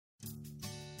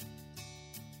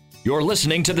You're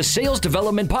listening to the Sales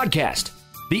Development Podcast,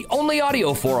 the only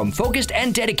audio forum focused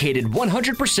and dedicated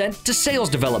 100% to sales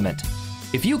development.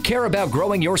 If you care about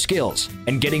growing your skills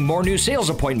and getting more new sales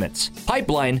appointments,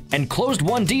 pipeline, and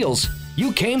closed-won deals,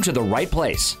 you came to the right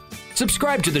place.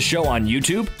 Subscribe to the show on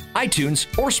YouTube, iTunes,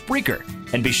 or Spreaker,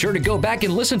 and be sure to go back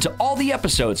and listen to all the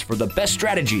episodes for the best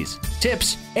strategies,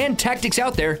 tips, and tactics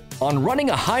out there on running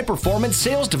a high-performance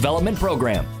sales development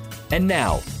program. And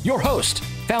now, your host,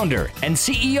 founder and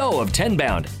CEO of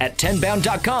Tenbound at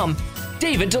tenbound.com,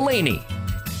 David Delaney.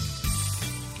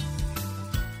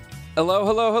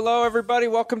 Hello, everybody.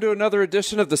 Welcome to another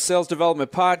edition of the Sales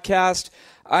Development Podcast.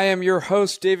 I am your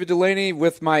host, David Delaney,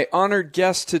 with my honored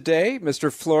guest today,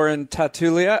 Mr. Florin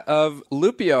Tatulea of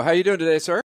Lupio. How are you doing today,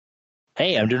 sir?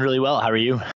 Hey, I'm doing really well. How are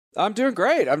you? I'm doing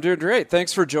great.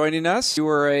 Thanks for joining us. You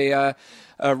were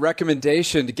a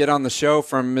recommendation to get on the show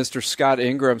from Mr. Scott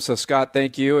Ingram. So, Scott,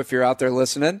 thank you if you're out there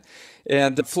listening.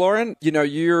 And Florin,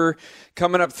 you're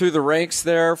coming up through the ranks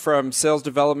there from sales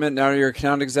development. Now you're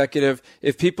account executive.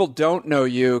 If people don't know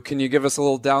you, can you give us a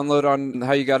little download on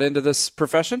how you got into this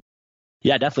profession?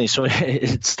 Yeah, definitely. So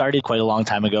it started quite a long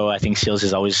time ago. I think sales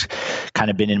has always kind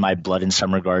of been in my blood in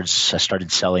some regards. I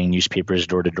started selling newspapers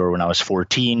door to door when I was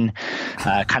 14,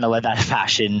 kind of led that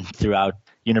fashion throughout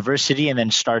university, and then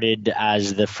started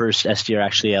as the first SDR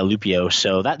actually at Lupio.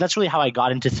 So that's really how I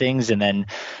got into things, and then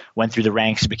went through the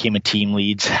ranks, became a team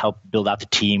lead, helped build out the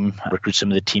team, recruit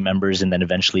some of the team members, and then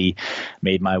eventually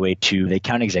made my way to the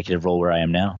account executive role where I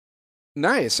am now.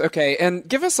 Nice. Okay. And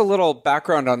give us a little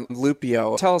background on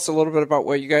Lupio. Tell us a little bit about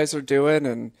what you guys are doing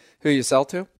and who you sell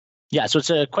to. Yeah, so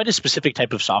it's quite a specific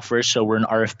type of software. So we're an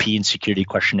RFP and security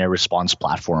questionnaire response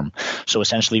platform. So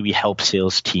essentially, we help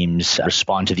sales teams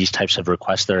respond to these types of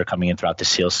requests that are coming in throughout the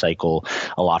sales cycle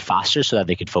a lot faster so that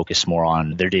they could focus more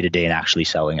on their day-to-day and actually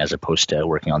selling as opposed to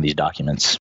working on these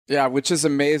documents. Yeah, which is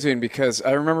amazing because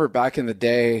I remember back in the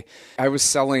day, I was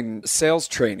selling sales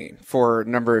training for a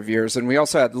number of years. And we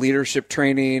also had leadership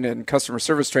training and customer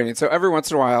service training. So every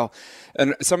once in a while,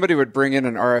 and somebody would bring in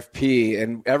an RFP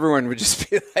and everyone would just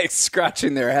be like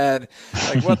scratching their head,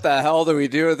 like, what the hell do we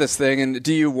do with this thing? And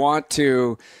do you want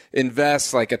to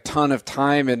invest like a ton of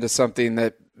time into something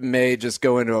that may just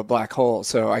go into a black hole?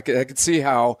 So I could see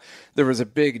how there was a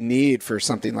big need for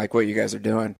something like what you guys are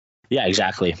doing. Yeah,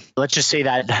 exactly. Let's just say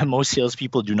that most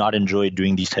salespeople do not enjoy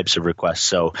doing these types of requests.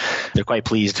 So they're quite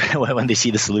pleased when they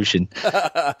see the solution.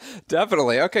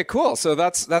 Definitely. Okay, cool. So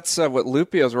that's what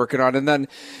Lupio is working on. And then,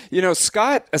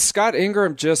 Scott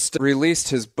Ingram just released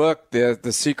his book,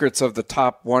 The Secrets of the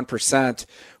Top 1%,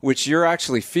 which you're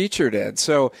actually featured in.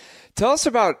 So tell us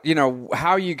about,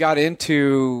 how you got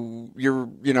into your,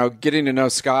 getting to know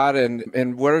Scott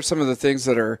and what are some of the things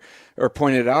that are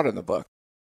pointed out in the book?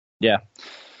 Yeah.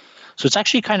 So it's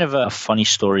actually kind of a funny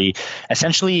story.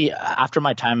 Essentially, after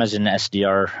my time as an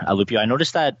SDR at Lupio, I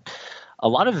noticed that a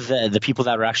lot of the people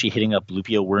that were actually hitting up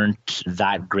Lupio weren't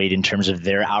that great in terms of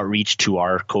their outreach to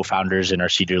our co-founders and our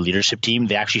senior leadership team.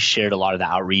 They actually shared a lot of the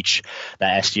outreach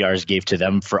that SDRs gave to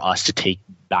them for us to take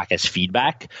back as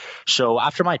feedback. So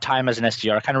after my time as an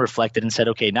SDR, I kind of reflected and said,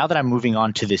 okay, now that I'm moving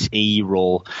on to this AE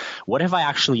role, what have I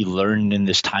actually learned in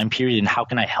this time period and how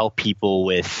can I help people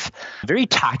with very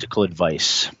tactical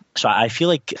advice? So I feel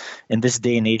like in this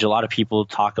day and age, a lot of people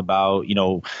talk about,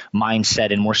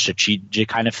 mindset and more strategic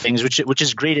kind of things, which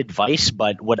is great advice.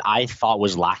 But what I thought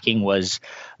was lacking was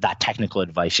that technical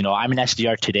advice. I'm an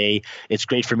SDR today. It's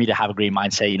great for me to have a great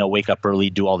mindset, wake up early,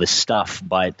 do all this stuff.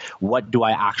 But what do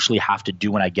I actually have to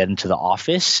do when I get into the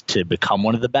office to become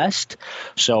one of the best?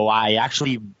 So I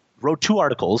actually wrote 2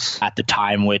 articles at the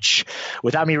time, which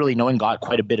without me really knowing got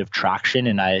quite a bit of traction.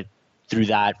 And I through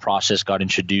that process, got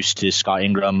introduced to Scott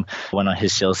Ingram, went on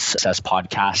his Sales Success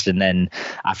podcast. And then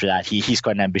after that, he's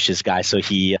quite an ambitious guy. So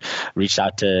he reached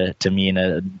out to me and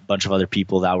a bunch of other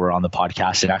people that were on the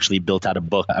podcast and actually built out a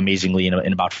book amazingly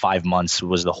in about 5 months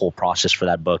was the whole process for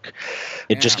that book.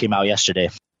 It just came out yesterday.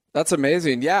 That's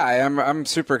amazing. Yeah, I'm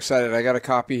super excited. I got a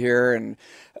copy here and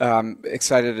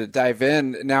excited to dive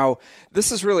in. Now,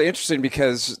 this is really interesting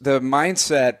because the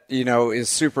mindset, is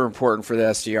super important for the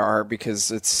SDR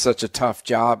because it's such a tough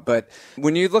job. But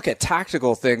when you look at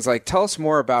tactical things, like tell us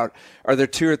more about, are there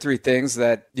 2 or 3 things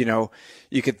that,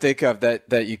 you could think of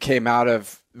that you came out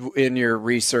of in your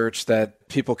research that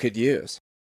people could use?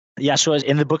 Yeah, so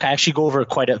in the book, I actually go over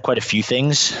quite a few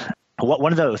things.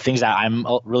 One of the things that I'm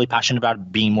really passionate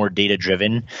about being more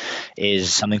data-driven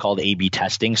is something called A/B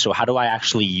testing. So how do I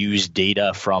actually use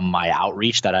data from my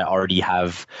outreach that I already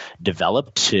have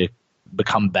developed to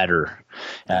become better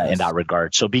in that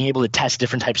regard. So being able to test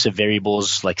different types of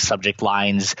variables like subject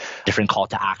lines, different call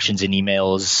to actions in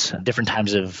emails, different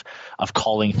times of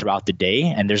calling throughout the day.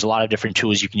 And there's a lot of different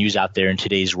tools you can use out there in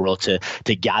today's world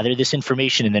to gather this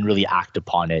information and then really act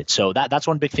upon it. So that's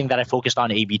one big thing that I focused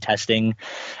on, A/B testing.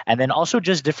 And then also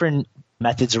just different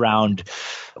methods around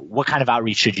what kind of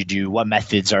outreach should you do, what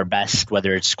methods are best,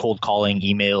 whether it's cold calling,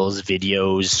 emails,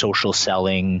 videos, social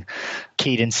selling,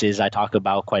 cadences I talk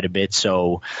about quite a bit.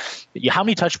 So how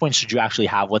many touch points should you actually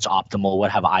have? What's optimal?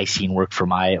 What have I seen work for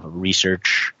my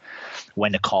research?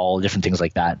 When to call, different things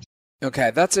like that.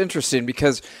 Okay, that's interesting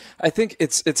because I think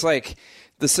it's like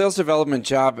the sales development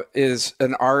job is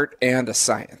an art and a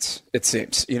science, it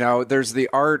seems. There's the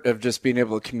art of just being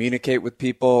able to communicate with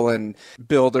people and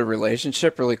build a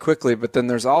relationship really quickly, but then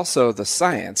there's also the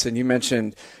science. And you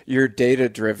mentioned you're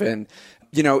data-driven.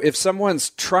 If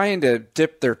someone's trying to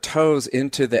dip their toes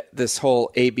into this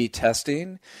whole A/B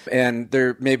testing and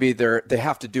they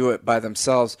have to do it by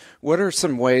themselves, what are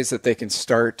some ways that they can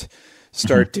start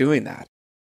doing that?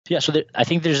 Yeah, so I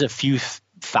think there's a few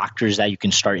factors that you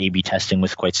can start A/B testing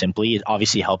with quite simply. It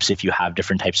obviously helps if you have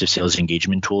different types of sales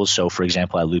engagement tools. So for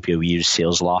example, at Lupio, we use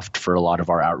SalesLoft for a lot of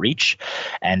our outreach,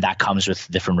 and that comes with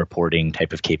different reporting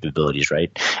type of capabilities,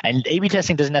 right? And A/B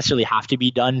testing doesn't necessarily have to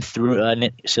be done through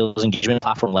a sales engagement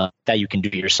platform like that. You can do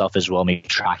it yourself as well, maybe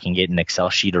tracking it in an Excel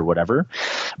sheet or whatever.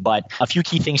 But a few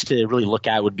key things to really look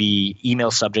at would be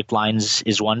email subject lines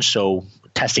is one. So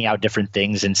testing out different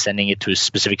things and sending it to a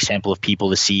specific sample of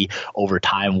people to see over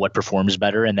time what performs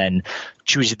better, and then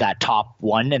choose that top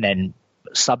one and then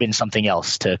sub in something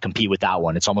else to compete with that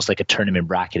one. It's almost like a tournament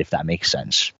bracket, if that makes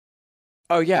sense.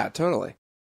 Oh, yeah, totally.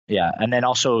 Yeah. And then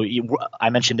also I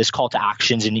mentioned this call to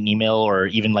actions in an email or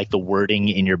even like the wording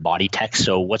in your body text.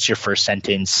 So what's your first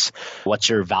sentence? What's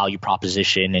your value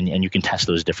proposition? And you can test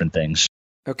those different things.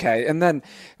 Okay. And then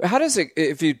how does it,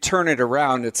 if you turn it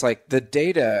around, it's like the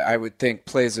data, I would think,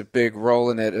 plays a big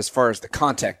role in it as far as the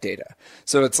contact data.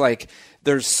 So it's like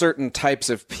there's certain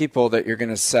types of people that you're going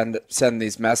to send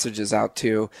these messages out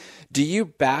to. Do you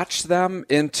batch them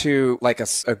into like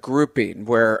a grouping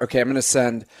where, okay, I'm going to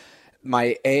send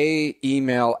my A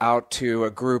email out to a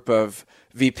group of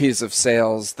VPs of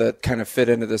sales that kind of fit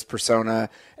into this persona,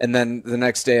 and then the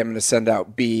next day I'm going to send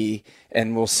out B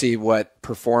and we'll see what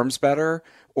performs better?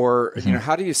 Or,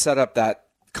 how do you set up that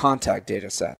contact data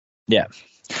set? Yeah.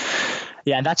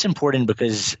 Yeah, and that's important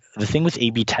because the thing with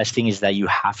A/B testing is that you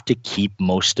have to keep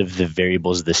most of the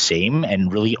variables the same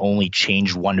and really only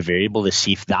change one variable to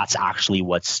see if that's actually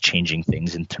what's changing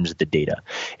things in terms of the data,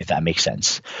 if that makes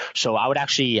sense. So I would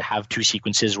actually have two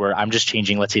sequences where I'm just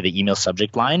changing, let's say, the email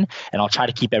subject line, and I'll try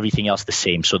to keep everything else the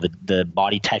same. So the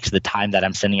body text, the time that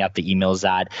I'm sending out the emails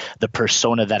at, the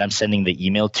persona that I'm sending the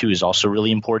email to is also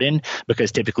really important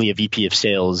because typically a VP of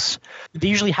sales, they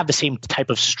usually have the same type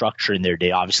of structure in their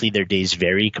day. Obviously, their days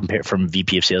vary compared from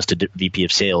VP of sales to VP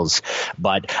of sales,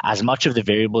 but as much of the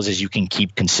variables as you can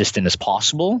keep consistent as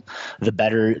possible, the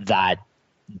better that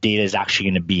data is actually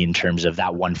going to be in terms of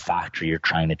that one factor you're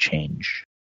trying to change.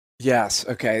 Yes.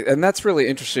 Okay. And that's really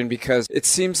interesting because it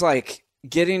seems like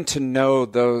getting to know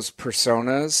those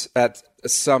personas at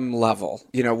some level,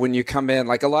 when you come in,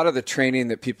 like a lot of the training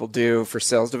that people do for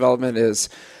sales development is,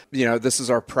 this is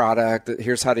our product,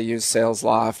 here's how to use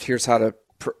SalesLoft, here's how to,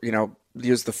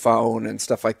 use the phone and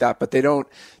stuff like that. But they don't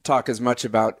talk as much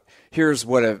about here's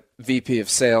what a VP of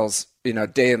sales,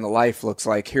 day in the life looks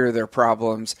like. Here are their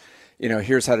problems.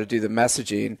 Here's how to do the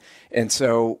messaging. And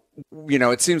so,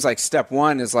 it seems like step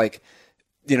one is like,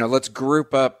 let's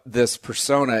group up this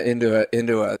persona into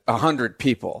 100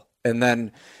 people. And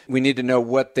then we need to know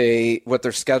what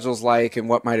their schedule's like and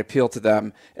what might appeal to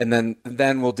them. And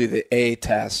then we'll do the A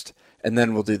test and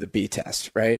then we'll do the B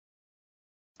test, right?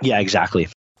 Yeah, exactly.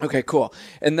 Okay, cool.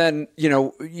 And then,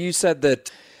 you said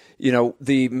that,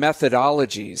 the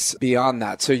methodologies beyond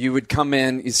that. So you would come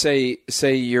in, you say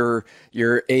your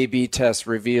A/B test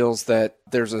reveals that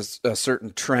there's a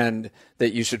certain trend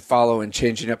that you should follow in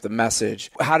changing up the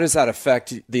message. How does that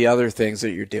affect the other things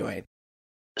that you're doing?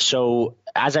 So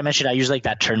as I mentioned, I use like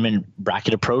that tournament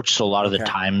bracket approach. So a lot of the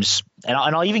times, and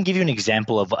I'll even give you an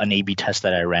example of an A/B test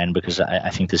that I ran because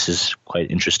I think this is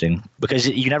quite interesting because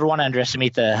you never want to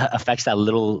underestimate the effects that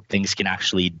little things can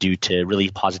actually do to really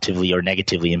positively or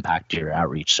negatively impact your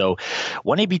outreach. So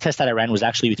one A/B test that I ran was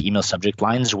actually with email subject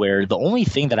lines where the only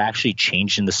thing that I actually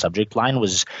changed in the subject line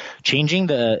was changing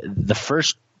the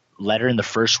first letter in the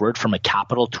first word from a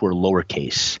capital to a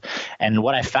lowercase. And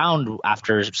what I found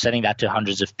after sending that to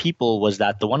hundreds of people was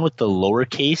that the one with the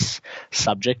lowercase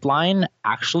subject line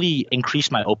actually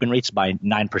increased my open rates by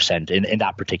 9% in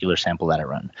that particular sample that I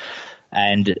run.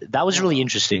 And that was really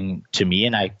interesting to me.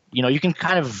 And you can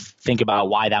kind of think about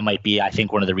why that might be. I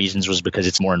think one of the reasons was because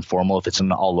it's more informal if it's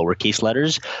in all lowercase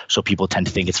letters. So people tend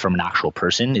to think it's from an actual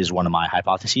person is one of my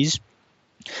hypotheses.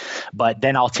 But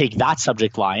then I'll take that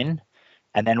subject line.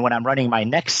 And then when I'm running my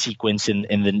next sequence in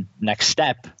the next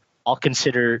step, I'll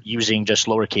consider using just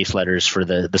lowercase letters for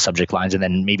the subject lines and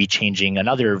then maybe changing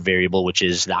another variable, which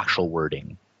is the actual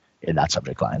wording in that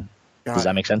subject line. Does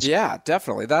that make sense? Yeah,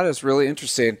 definitely. That is really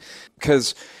interesting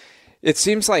because it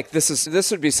seems like this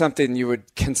would be something you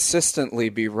would consistently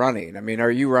be running. I mean,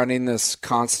 are you running this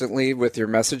constantly with your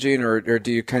messaging, or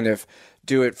do you kind of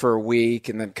do it for a week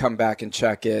and then come back and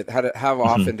check it? How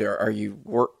often are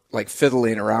you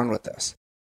fiddling around with this?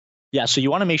 Yeah, so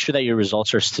you want to make sure that your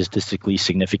results are statistically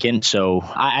significant. So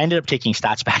I ended up taking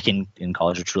stats back in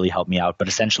college, which really helped me out. But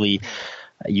essentially,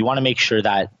 you want to make sure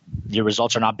that your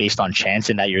results are not based on chance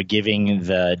and that you're giving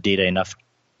the data enough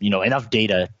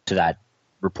data to that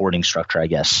reporting structure, I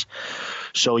guess.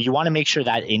 So you want to make sure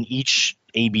that in each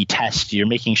A/B test, you're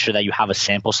making sure that you have a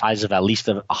sample size of at least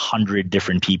 100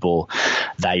 different people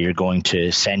that you're going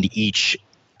to send each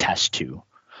test to,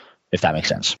 if that makes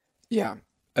sense. Yeah.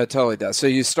 It totally does. So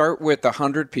you start with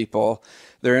 100 people.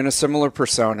 They're in a similar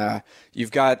persona.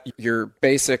 You've got your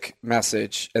basic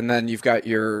message, and then you've got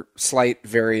your slight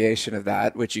variation of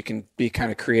that, which you can be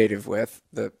kind of creative with,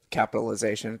 the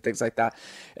capitalization, things like that.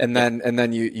 And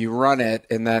then you run it.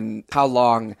 And then how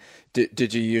long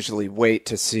did you usually wait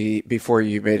to see before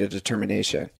you made a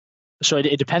determination? So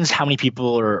it depends how many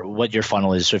people or what your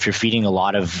funnel is. So if you're feeding a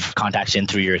lot of contacts in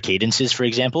through your cadences, for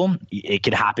example, it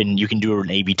could happen. You can do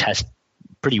an A/B test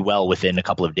pretty well within a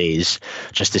couple of days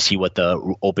just to see what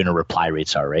the open or reply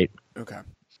rates are, right? Okay.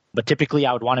 But typically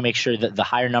I would want to make sure that the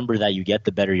higher number that you get,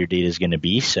 the better your data is going to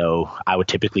be. So I would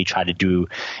typically try to do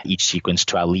each sequence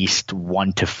to at least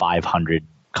 1 to 500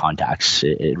 contacts.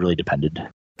 It really depended.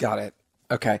 Got it.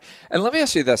 Okay. And let me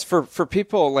ask you this, for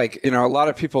people a lot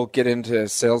of people get into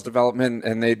sales development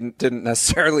and they didn't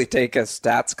necessarily take a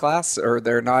stats class, or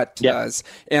they're not as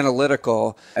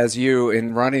analytical as you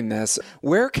in running this.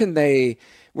 Where can they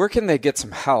get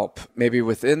some help, maybe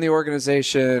within the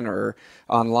organization or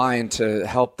online, to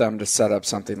help them to set up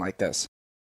something like this?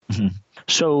 Mm-hmm.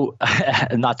 So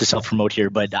not to self-promote here,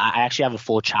 but I actually have a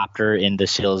full chapter in the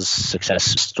Sales Success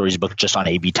Stories book just on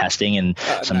A/B testing and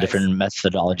some different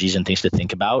methodologies and things to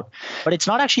think about. But it's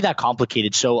not actually that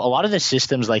complicated. So a lot of the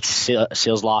systems like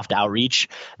SalesLoft, Outreach,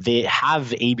 they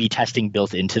have A/B testing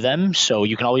built into them. So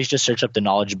you can always just search up the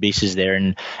knowledge bases there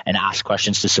and ask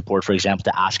questions to support, for example,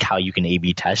 to ask how you can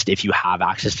A/B test if you have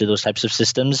access to those types of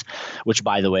systems, which,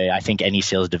 by the way, I think any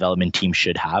sales development team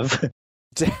should have.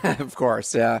 Of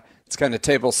course, yeah. It's kind of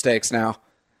table stakes now.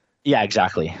 Yeah,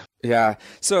 exactly. Yeah.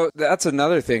 So that's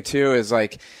another thing too, is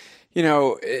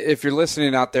if you're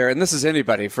listening out there, and this is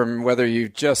anybody, from whether you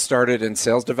just started in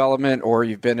sales development or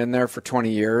you've been in there for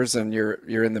 20 years and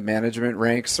you're in the management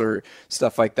ranks or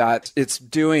stuff like that, it's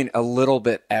doing a little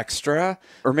bit extra,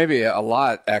 or maybe a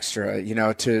lot extra,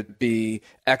 to be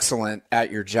excellent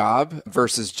at your job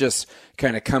versus just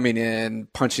kind of coming in,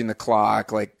 punching the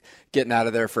clock, getting out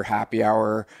of there for happy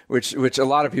hour, which a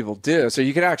lot of people do. So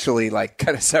you can actually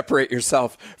kind of separate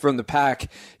yourself from the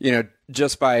pack,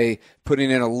 just by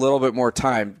putting in a little bit more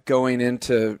time, going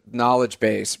into knowledge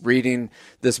base, reading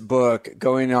this book,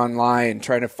 going online,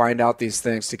 trying to find out these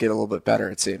things to get a little bit better,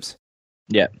 it seems.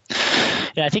 Yeah.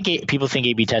 Yeah, I think people think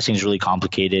A/B testing is really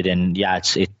complicated, and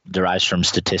it derives from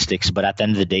statistics. But at the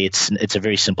end of the day, it's a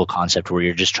very simple concept where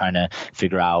you're just trying to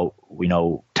figure out,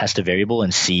 test a variable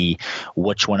and see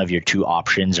which one of your two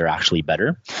options are actually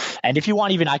better. And if you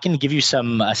want, even I can give you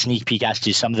a sneak peek as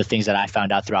to some of the things that I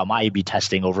found out throughout my A/B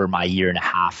testing over my year and a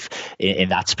half in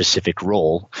that specific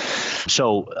role.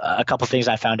 So a couple things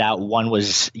I found out. One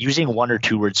was using 1 or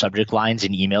 2 word subject lines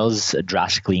in emails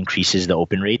drastically increases the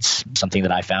open rates, something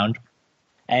that I found.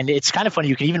 And it's kind of funny.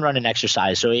 You can even run an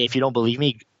exercise. So if you don't believe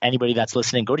me, anybody that's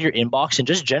listening, go to your inbox and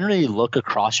just generally look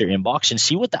across your inbox and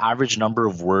see what the average number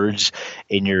of words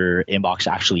in your inbox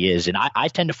actually is. And I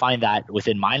tend to find that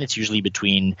within mine, it's usually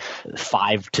between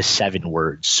 5 to 7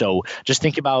 words. So just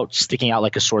think about sticking out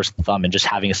like a sore thumb and just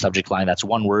having a subject line that's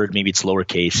 1 word, maybe it's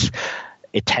lowercase.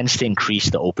 It tends to increase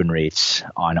the open rates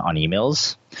on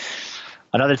emails.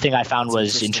 Another thing I found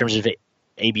was in terms of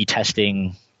A/B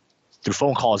testing, through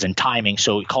phone calls and timing.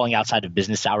 So calling outside of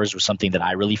business hours was something that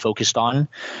I really focused on.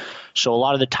 So a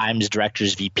lot of the times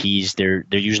directors, VPs, they're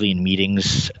usually in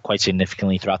meetings quite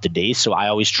significantly throughout the day. So I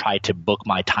always try to book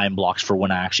my time blocks for when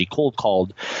I actually cold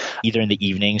called, either in the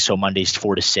evening, so Mondays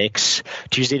 4 to 6.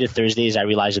 Tuesday to Thursdays, I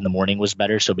realized in the morning was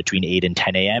better, so between 8 and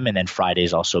 10 a.m. And then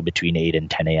Fridays also between 8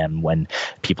 and 10 a.m. when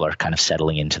people are kind of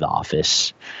settling into the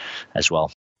office as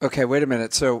well. Okay, wait a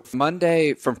minute. So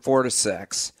Monday from 4 to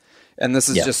 6. And this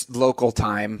is just local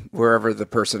time, wherever the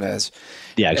person is.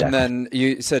 Yeah, exactly. And then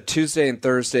you said Tuesday and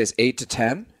Thursday is 8 to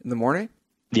 10 in the morning?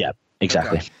 Yeah,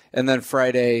 exactly. Okay. And then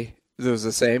Friday, it was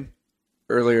the same?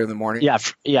 Earlier in the morning?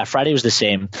 Yeah, Friday was the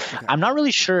same. Okay. I'm not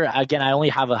really sure. Again, I only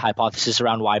have a hypothesis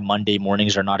around why Monday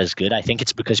mornings are not as good. I think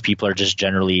it's because people are just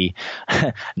generally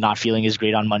not feeling as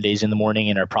great on Mondays in the morning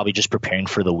and are probably just preparing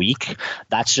for the week.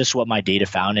 That's just what my data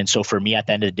found. And so for me, at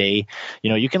the end of the day,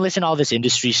 you can listen to all this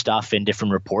industry stuff and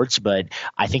different reports, but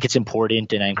I think it's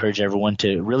important, and I encourage everyone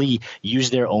to really use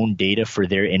their own data for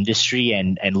their industry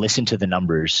and listen to the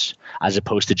numbers, as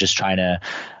opposed to just trying to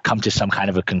come to some kind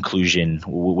of a conclusion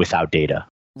without data.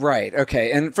 Right.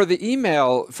 Okay. And for the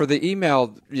email,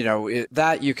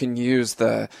 that you can use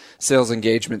the sales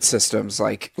engagement systems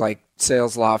like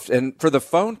SalesLoft. And for the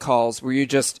phone calls, were you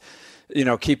just,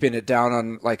 keeping it down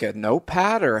on like a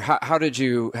notepad, or how did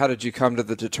you come to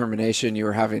the determination you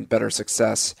were having better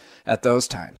success at those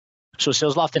times? So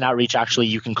SalesLoft and Outreach, actually,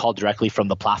 you can call directly from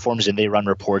the platforms, and they run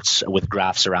reports with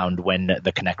graphs around when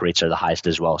the connect rates are the highest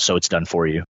as well. So it's done for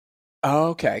you. Oh,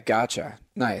 okay, gotcha.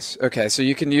 Nice. Okay, so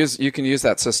you can use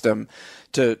that system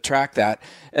to track that,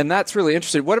 and that's really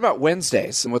interesting. What about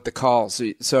Wednesdays and with the calls?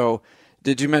 So,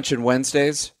 did you mention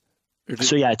Wednesdays?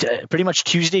 So yeah, pretty much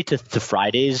Tuesday to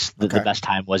Fridays, the best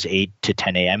time was 8 to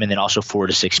 10 a.m. and then also 4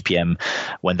 to 6 p.m.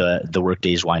 when the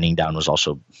workday is winding down was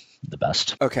also the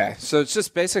best. Okay, so it's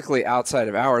just basically outside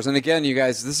of hours. And again, you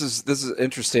guys, this is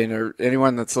interesting. Or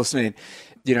anyone that's listening,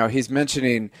 he's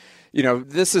mentioning.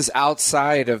 This is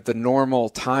outside of the normal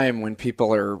time when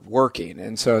people are working.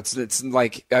 And so it's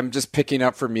like, I'm just picking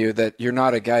up from you that you're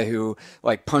not a guy who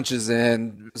like punches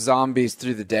in zombies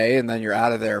through the day and then you're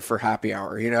out of there for happy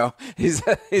hour. He's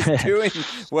doing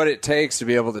what it takes to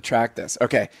be able to track this.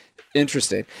 Okay.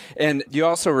 Interesting. And you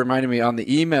also reminded me on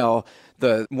the email,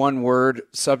 the one word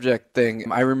subject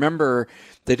thing. I remember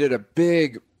they did a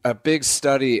big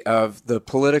study of the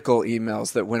political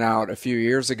emails that went out a few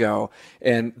years ago,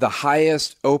 and the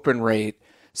highest open rate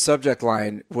subject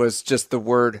line was just the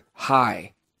word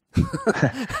 "hi."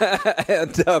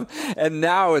 and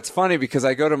now it's funny because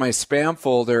I go to my spam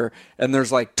folder and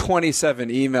there's like 27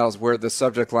 emails where the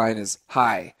subject line is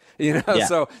 "hi."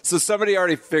 So somebody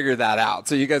already figured that out.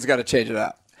 So you guys got to change it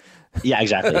up. Yeah,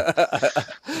 exactly.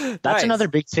 That's nice. Another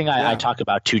big thing I talk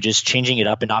about too, just changing it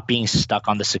up and not being stuck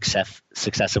on the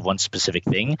success of one specific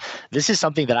thing. This is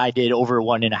something that I did over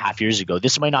 1.5 years ago.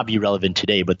 This might not be relevant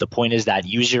today, but the point is that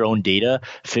use your own data,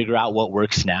 figure out what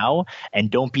works now, and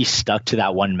don't be stuck to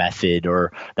that one method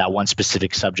or that one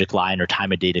specific subject line or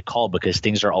time of day to call, because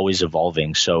things are always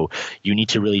evolving. So you need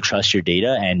to really trust your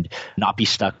data and not be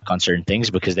stuck on certain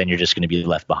things, because then you're just going to be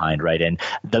left behind, right? And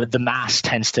the mass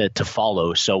tends to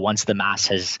follow. So once the mass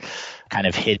has kind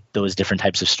of hit those different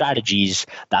types of strategies,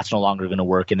 that's no longer going to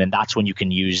work. And then that's when you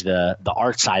can use the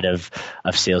art side of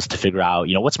sales to figure out,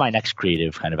 what's my next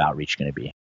creative kind of outreach going to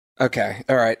be. Okay.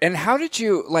 All right. And how did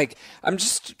you, I'm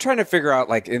just trying to figure out,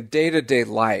 in day-to-day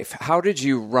life, how did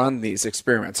you run these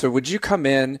experiments? So would you come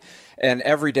in and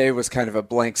every day was kind of a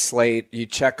blank slate? You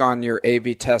check on your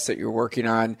A/B test that you're working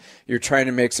on, you're trying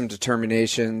to make some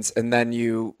determinations, and then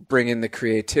you bring in the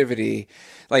creativity.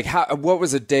 What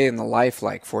was a day in the life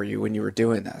like for you when you were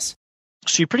doing this?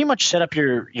 So you pretty much set up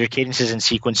your cadences and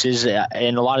sequences.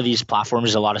 And a lot of these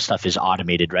platforms, a lot of stuff is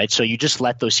automated, right? So you just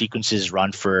let those sequences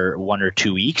run for 1 or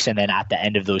 2 weeks. And then at the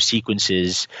end of those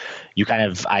sequences,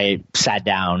 I sat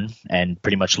down and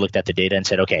pretty much looked at the data and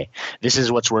said, okay, this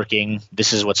is what's working.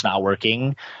 This is what's not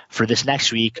working. For this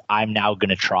next week, I'm now going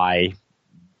to try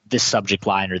this subject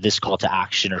line or this call to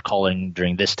action or calling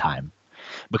during this time.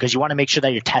 Because you want to make sure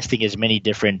that you're testing as many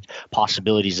different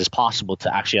possibilities as possible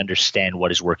to actually understand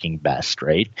what is working best,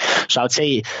 right? So I would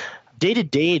say day to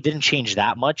day, it didn't change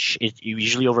that much. It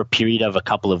usually over a period of a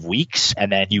couple of weeks,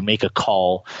 and then you make a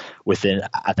call at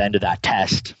the end of that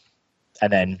test,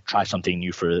 and then try something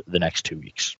new for the next 2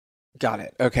 weeks. Got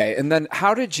it. Okay. And then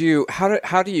how do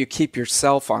you keep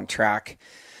yourself on track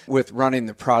with running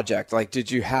the project? Did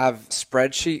you have a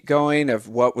spreadsheet going of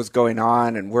what was going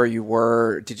on and where you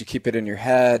were? Did you keep it in your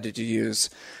head? Did you use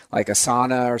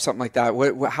Asana or something like that?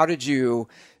 How did you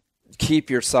keep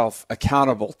yourself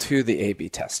accountable to the A/B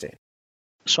testing?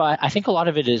 So I think a lot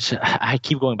of it is, I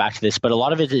keep going back to this, but a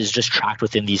lot of it is just tracked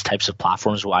within these types of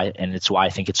platforms. And it's why I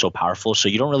think it's so powerful. So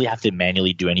you don't really have to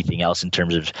manually do anything else in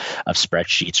terms of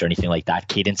spreadsheets or anything like that.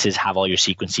 Cadences have all your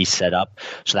sequences set up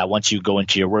so that once you go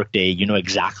into your workday, you know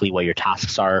exactly what your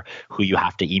tasks are, who you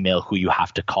have to email, who you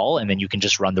have to call, and then you can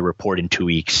just run the report in 2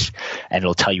 weeks and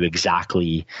it'll tell you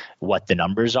exactly what the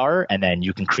numbers are. And then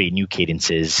you can create new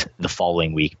cadences the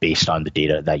following week based on the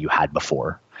data that you had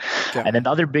before. Yeah. And then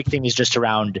the other big thing is just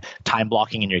around time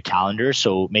blocking in your calendar.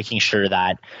 So making sure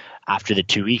that after the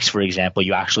 2 weeks, for example,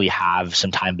 you actually have some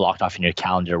time blocked off in your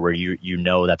calendar where you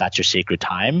know that that's your sacred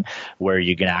time, where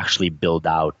you're going to actually build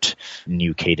out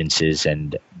new cadences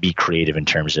and be creative in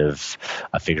terms of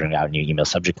figuring out new email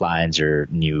subject lines or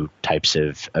new types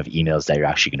of emails that you're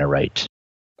actually going to write.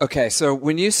 Okay, so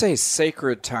when you say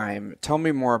sacred time, tell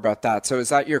me more about that. So is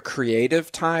that your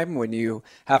creative time when you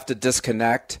have to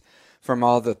disconnect from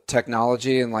all the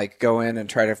technology and like go in and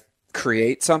try to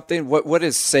create something? What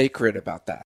is sacred about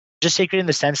that? Just sacred in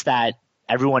the sense that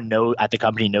everyone at the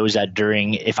company knows that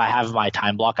if I have my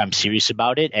time block, I'm serious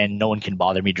about it and no one can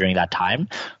bother me during that time.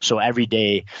 So every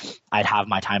day I'd have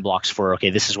my time blocks for,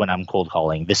 okay, this is when I'm cold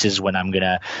calling. This is when I'm going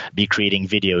to be creating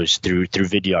videos through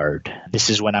Vidyard. This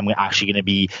is when I'm actually going to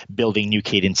be building new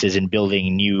cadences and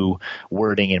building new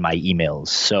wording in my emails.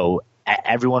 So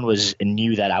everyone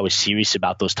knew that I was serious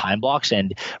about those time blocks,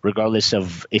 and regardless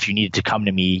of if you needed to come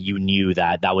to me, you knew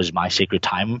that that was my sacred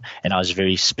time, and I was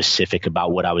very specific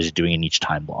about what I was doing in each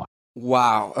time block.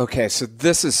 Wow. Okay, so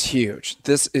this is huge.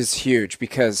 This is huge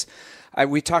because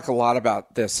we talk a lot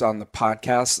about this on the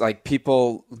podcast. Like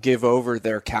people give over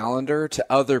their calendar to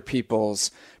other people's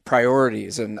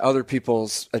priorities and other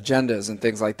people's agendas and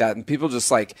things like that. And people just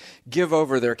like give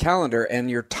over their calendar, and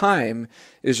your time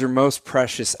is your most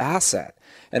precious asset.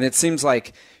 And it seems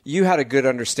like you had a good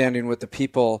understanding with the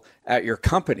people at your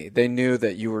company. They knew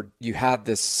that you had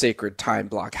this sacred time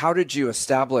block. How did you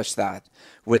establish that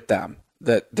with them,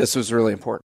 that this was really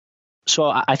important? So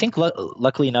I think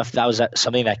luckily enough, that was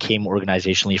something that came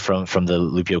organizationally from the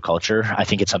Loopio culture. I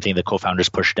think it's something the co-founders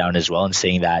pushed down as well, and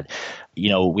saying that,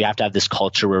 we have to have this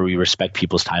culture where we respect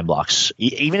people's time blocks.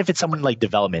 Even if it's someone like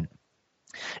development,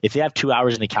 if they have 2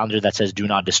 hours in the calendar that says do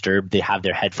not disturb, they have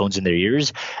their headphones in their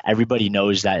ears, everybody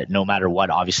knows that no matter what,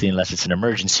 obviously, unless it's an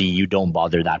emergency, you don't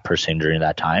bother that person during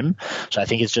that time. So I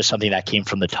think it's just something that came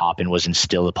from the top and was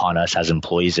instilled upon us as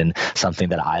employees, and something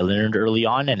that I learned early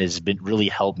on and has been really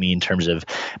helped me in terms of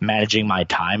managing my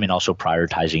time and also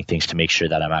prioritizing things to make sure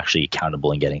that I'm actually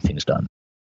accountable and getting things done.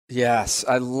 Yes,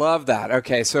 I love that.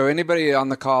 Okay, so anybody on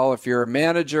the call, if you're a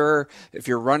manager, if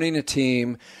you're running a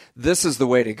team, this is the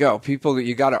way to go. People,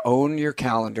 you got to own your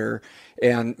calendar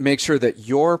and make sure that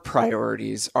your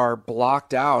priorities are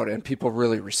blocked out, and people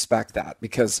really respect that,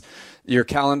 because your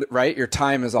calendar, right? Your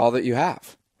time is all that you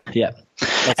have. Yeah.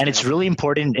 And it's really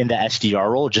important in the SDR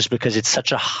role, just because it's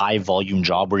such a high volume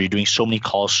job where you're doing so many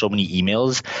calls, so many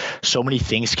emails, so many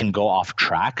things can go off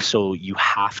track. So you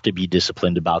have to be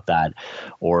disciplined about that,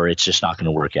 or it's just not going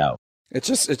to work out. It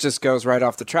just goes right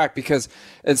off the track, because,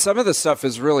 and some of the stuff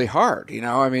is really hard.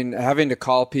 I mean, having to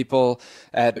call people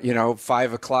at,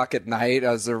 5:00 at night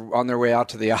as they're on their way out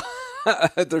to the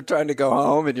they're trying to go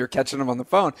home and you're catching them on the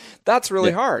phone. That's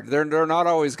really hard. They're not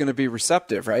always going to be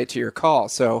receptive, right, to your call.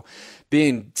 So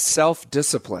being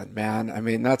self-disciplined, man, I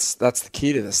mean, that's the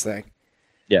key to this thing.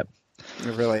 Yeah.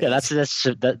 It really is. That's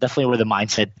definitely where the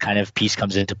mindset kind of piece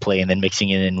comes into play, and then mixing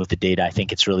it in with the data. I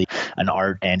think it's really an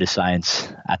art and a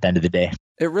science at the end of the day.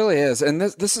 It really is. And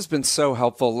this has been so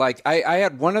helpful. Like I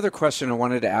had one other question I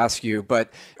wanted to ask you,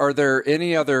 but are there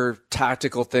any other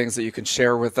tactical things that you can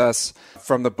share with us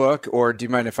from the book, or do you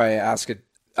mind if I ask it?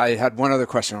 I had one other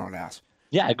question I want to ask.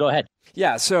 Yeah, go ahead.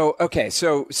 Yeah. So, okay.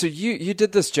 So you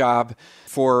did this job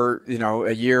for,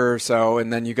 a year or so,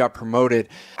 and then you got promoted.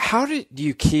 How did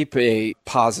you keep a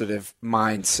positive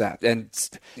mindset and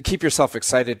keep yourself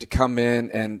excited to come in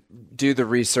and do the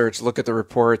research, look at the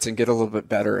reports, and get a little bit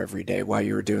better every day while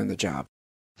you were doing the job?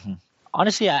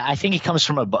 Honestly, I think it comes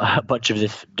from a bunch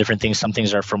of different things. Some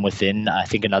things are from within. I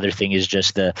think another thing is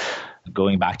just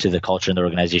going back to the culture and the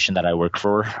organization that I work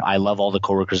for. I love all the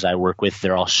coworkers I work with.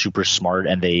 They're all super smart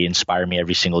and they inspire me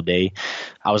every single day.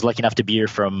 I was lucky enough to be here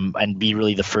and be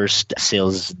really the first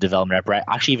sales development rep,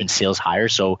 actually even sales hire.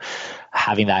 So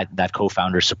having that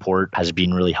co-founder support has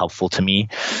been really helpful to me.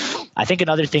 I think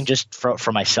another thing, just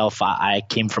for myself, I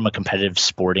came from a competitive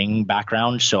sporting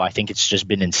background. So I think it's just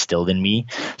been instilled in me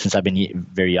since I've been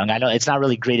very young. I know it's not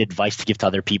really great advice to give to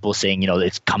other people saying,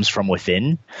 it comes from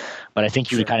within, but I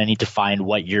think you kind of need to find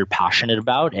what you're passionate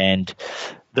about. And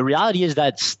the reality is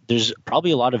that there's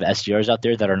probably a lot of SDRs out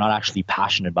there that are not actually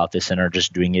passionate about this and are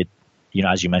just doing it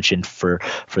as you mentioned, for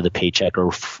the paycheck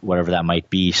or whatever that might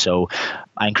be. So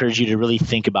I encourage you to really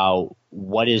think about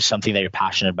what is something that you're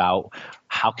passionate about.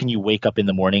 How can you wake up in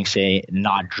the morning, say,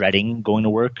 not dreading going to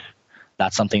work?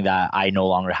 That's something that I no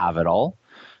longer have at all.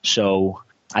 So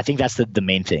I think that's the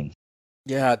main thing.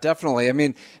 Yeah, definitely. I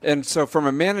mean, and so from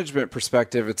a management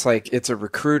perspective, it's like it's a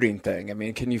recruiting thing. I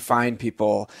mean, can you find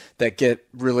people that get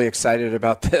really excited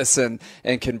about this and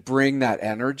can bring that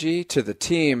energy to the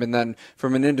team? And then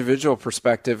from an individual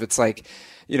perspective, it's like,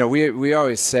 we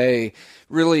always say,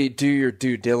 really do your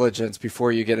due diligence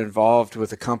before you get involved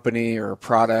with a company or a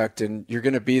product. And you're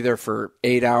going to be there for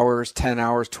 8 hours, 10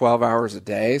 hours, 12 hours a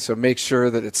day. So make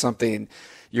sure that it's something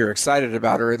you're excited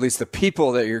about, or at least the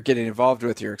people that you're getting involved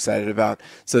with you're excited about,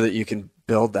 so that you can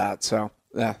build that. So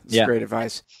it's great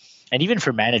advice. And even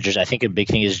for managers, I think a big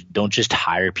thing is don't just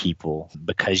hire people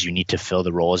because you need to fill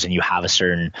the roles and you have a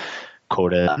certain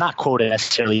quota, not quota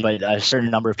necessarily, but a certain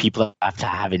number of people that have to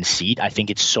have in seat. I think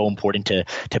it's so important to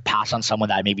pass on someone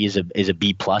that maybe is a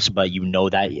B plus, but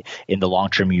that in the long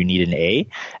term you need an A,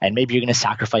 and maybe you're going to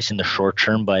sacrifice in the short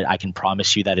term, but I can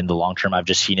promise you that in the long term, I've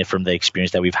just seen it from the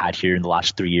experience that we've had here in the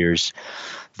last 3 years,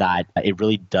 that it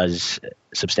really does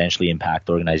substantially impact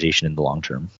the organization in the long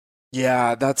term.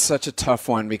 Yeah, that's such a tough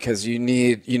one because you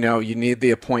need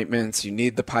the appointments, you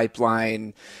need the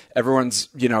pipeline. Everyone's,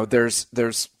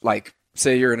 there's like,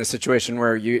 say you're in a situation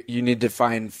where you need to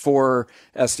find 4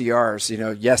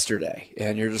 SDRs, yesterday,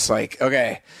 and you're just like,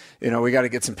 okay, we got to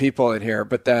get some people in here,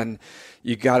 but then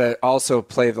you got to also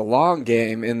play the long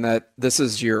game in that this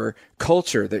is your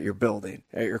culture that you're building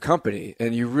at your company,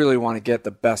 and you really want to get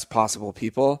the best possible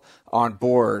people on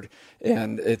board,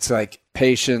 and it's like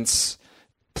patience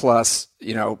plus,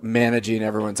 managing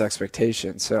everyone's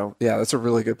expectations. So yeah, that's a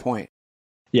really good point.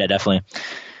 Yeah, definitely.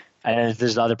 And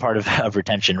there's the other part of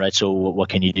retention, right? So what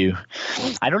can you do?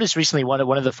 I noticed recently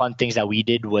one of the fun things that we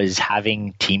did was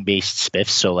having team-based spiffs,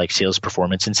 so like sales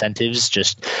performance incentives,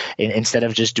 just instead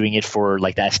of just doing it for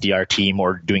like the SDR team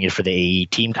or doing it for the AE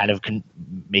team, kind of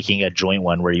making a joint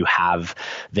one where you have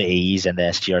the AEs and the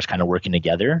SDRs kind of working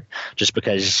together, just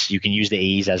because you can use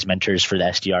the AEs as mentors for the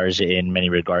SDRs in many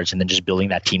regards. And then just building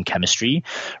that team chemistry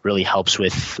really helps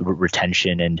with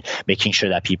retention and making sure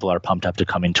that people are pumped up to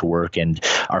come into work and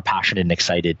are passionate and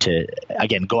excited to,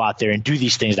 again, go out there and do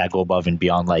these things that go above and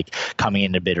beyond, like coming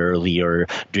in a bit early or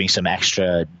doing some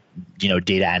extra,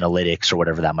 data analytics or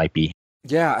whatever that might be.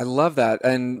 Yeah, I love that.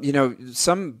 And,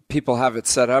 some people have it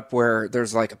set up where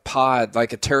there's like a pod,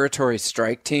 like a territory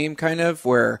strike team kind of,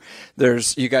 where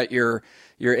you got your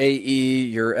AE,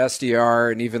 your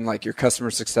SDR, and even like your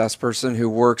customer success person who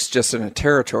works just in a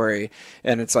territory.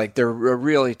 And it's like they're a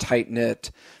really tight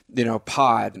knit,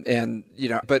 pod. And,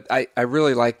 but I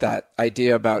really like that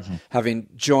idea about having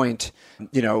joint,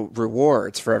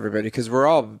 rewards for everybody, because we're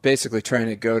all basically trying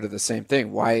to go to the same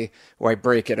thing. Why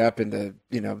break it up into,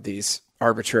 these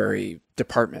arbitrary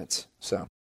departments? So.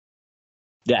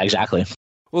 Yeah, exactly.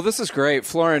 Well, this is great.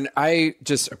 Florin, I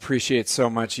just appreciate so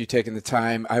much you taking the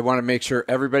time. I want to make sure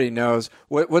everybody knows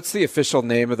what's the official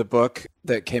name of the book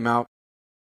that came out?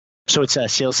 So it's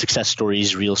Sales Success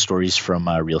Stories, Real Stories from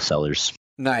Real Sellers.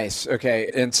 Nice. Okay.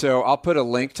 And so I'll put a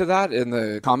link to that in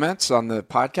the comments on the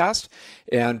podcast,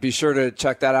 and be sure to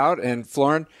check that out. And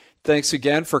Florin, thanks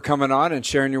again for coming on and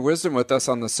sharing your wisdom with us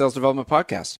on the Sales Development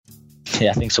Podcast.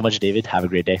 Yeah, thanks so much, David. Have a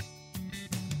great day.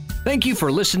 Thank you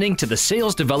for listening to the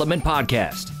Sales Development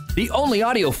Podcast, the only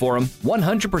audio forum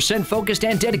 100% focused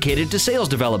and dedicated to sales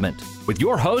development, with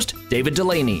your host, David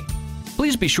Delaney.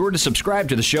 Please be sure to subscribe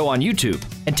to the show on YouTube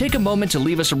and take a moment to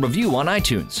leave us a review on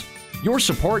iTunes. Your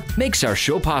support makes our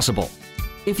show possible.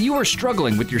 If you are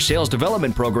struggling with your sales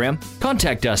development program,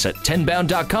 contact us at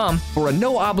 10bound.com for a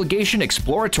no-obligation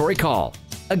exploratory call.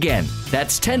 Again,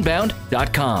 that's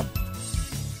 10bound.com.